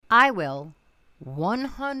I will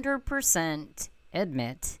 100%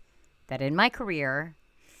 admit that in my career,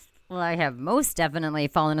 I have most definitely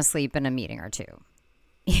fallen asleep in a meeting or two.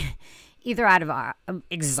 Either out of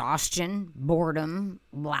exhaustion, boredom,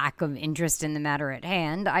 lack of interest in the matter at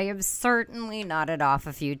hand, I have certainly nodded off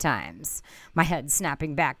a few times, my head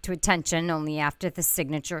snapping back to attention only after the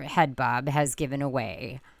signature head bob has given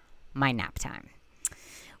away my nap time.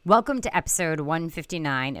 Welcome to episode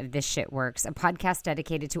 159 of This Shit Works, a podcast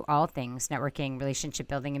dedicated to all things networking, relationship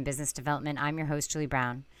building, and business development. I'm your host, Julie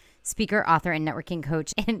Brown, speaker, author, and networking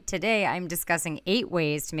coach, and today I'm discussing 8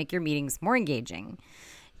 ways to make your meetings more engaging.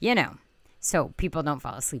 So people don't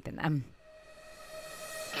fall asleep in them.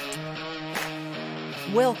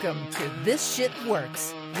 Welcome to This Shit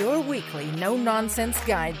Works, your weekly no-nonsense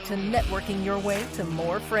guide to networking your way to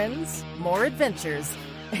more friends, more adventures,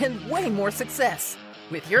 and way more success.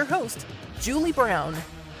 With your host, Julie Brown.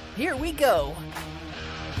 Here we go.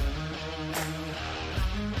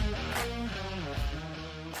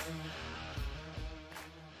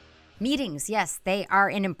 Meetings, yes, they are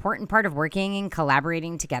an important part of working and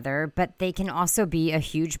collaborating together, but they can also be a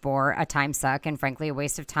huge bore, a time suck, and frankly a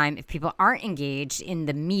waste of time if people aren't engaged in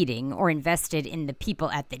the meeting or invested in the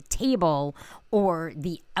people at the table or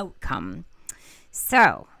the outcome.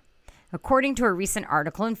 So, according to a recent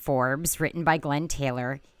article in Forbes written by Glenn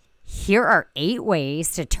Taylor, here are 8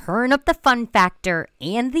 ways to turn up the fun factor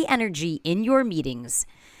and the energy in your meetings.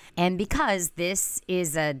 And because this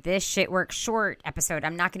is a This Shit Works short episode,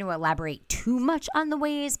 I'm not going to elaborate too much on the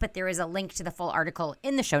ways, but there is a link to the full article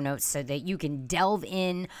in the show notes so that you can delve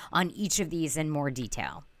in on each of these in more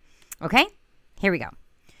detail. Okay, here we go.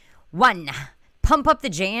 1. Pump up the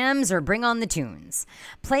jams or bring on the tunes.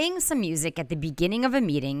 Playing some music at the beginning of a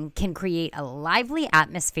meeting can create a lively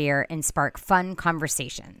atmosphere and spark fun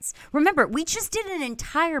conversations. Remember, we just did an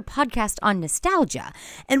entire podcast on nostalgia.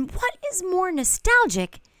 And what is more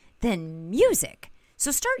nostalgic than music?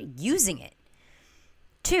 So start using it.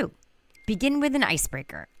 2. Begin with an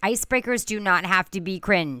icebreaker. Icebreakers do not have to be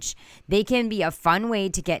cringe. They can be a fun way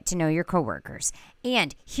to get to know your coworkers.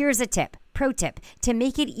 And here's a tip. Pro tip, to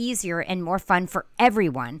make it easier and more fun for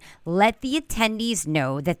everyone, let the attendees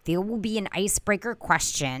know that there will be an icebreaker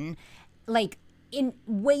question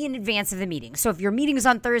way in advance of the meeting. So if your meeting is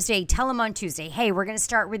on Thursday, tell them on Tuesday, hey, we're going to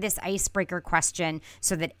start with this icebreaker question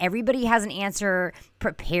so that everybody has an answer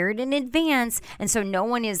prepared in advance. And so no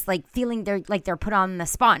one is feeling they're put on the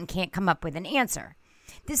spot and can't come up with an answer.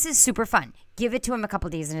 This is super fun. Give it to them a couple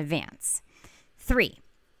days in advance. 3,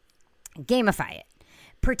 gamify it.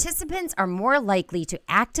 Participants are more likely to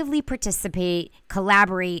actively participate,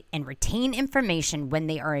 collaborate, and retain information when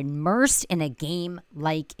they are immersed in a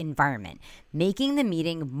game-like environment, making the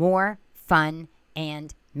meeting more fun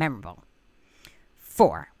and memorable.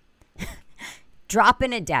 4, drop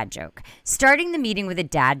in a dad joke. Starting the meeting with a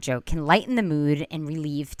dad joke can lighten the mood and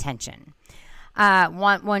relieve tension.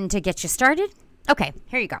 Want one to get you started? Okay,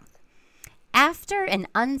 here you go. After an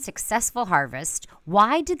unsuccessful harvest,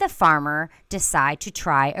 why did the farmer decide to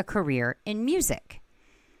try a career in music?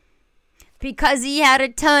 Because he had a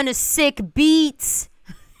ton of sick beats.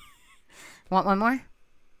 Want one more?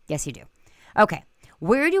 Yes, you do. Okay.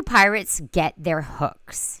 Where do pirates get their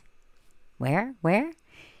hooks? Where?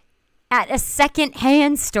 At a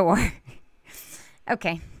second-hand store.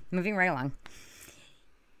 Okay, moving right along.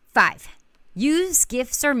 5. Use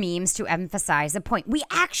GIFs or memes to emphasize a point. We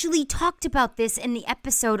actually talked about this in the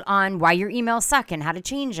episode on why your emails suck and how to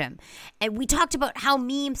change them. And we talked about how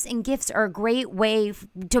memes and GIFs are a great way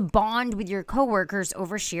to bond with your coworkers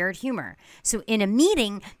over shared humor. So in a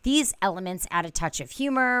meeting, these elements add a touch of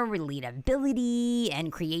humor, relatability,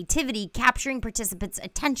 and creativity, capturing participants'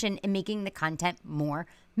 attention and making the content more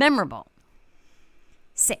memorable.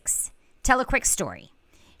 6. Tell a quick story.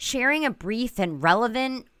 Sharing a brief and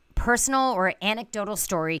relevant personal or anecdotal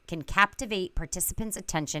story can captivate participants'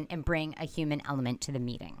 attention and bring a human element to the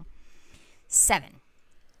meeting. 7.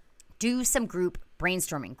 Do some group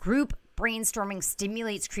brainstorming. Group brainstorming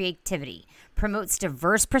stimulates creativity, promotes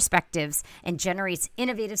diverse perspectives, and generates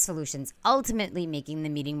innovative solutions, ultimately making the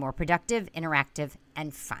meeting more productive, interactive,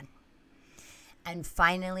 and fun. And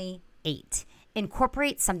finally, 8.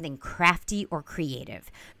 Incorporate something crafty or creative.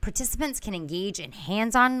 Participants can engage in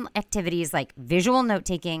hands-on activities like visual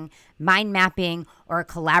note-taking, mind mapping, or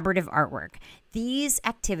collaborative artwork. These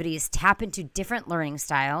activities tap into different learning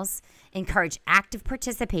styles, encourage active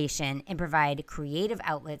participation, and provide creative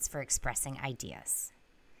outlets for expressing ideas.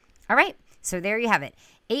 All right, so there you have it.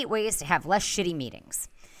 8 ways to have less shitty meetings.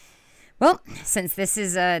 Well, since this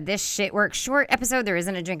is This Shit Works short episode, there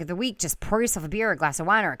isn't a drink of the week. Just pour yourself a beer, a glass of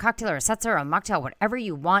wine, or a cocktail, or a seltzer, or a mocktail, whatever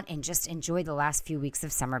you want, and just enjoy the last few weeks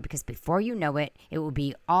of summer, because before you know it, it will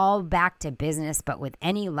be all back to business, but with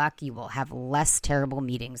any luck, you will have less terrible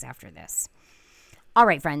meetings after this. All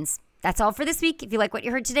right, friends, that's all for this week. If you like what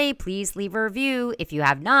you heard today, please leave a review. If you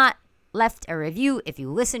have not left a review, if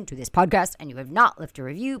you listen to this podcast and you have not left a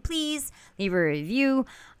review, please leave a review.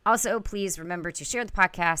 Also, please remember to share the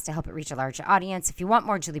podcast to help it reach a larger audience. If you want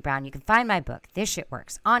more Julie Brown, you can find my book, This Shit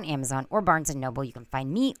Works, on Amazon or Barnes & Noble. You can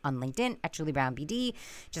find me on LinkedIn at Julie Brown BD.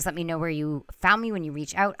 Just let me know where you found me when you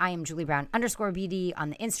reach out. I am Julie Brown _BD on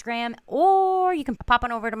the Instagram, or you can pop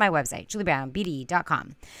on over to my website,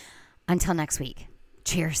 juliebrownbd.com. Until next week,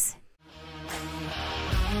 cheers.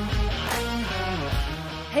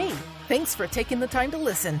 Hey, thanks for taking the time to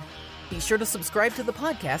listen. Be sure to subscribe to the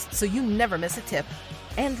podcast so you never miss a tip.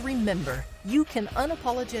 And remember, you can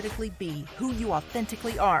unapologetically be who you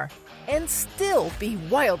authentically are and still be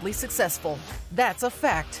wildly successful. That's a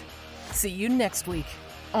fact. See you next week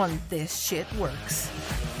on This Shit Works.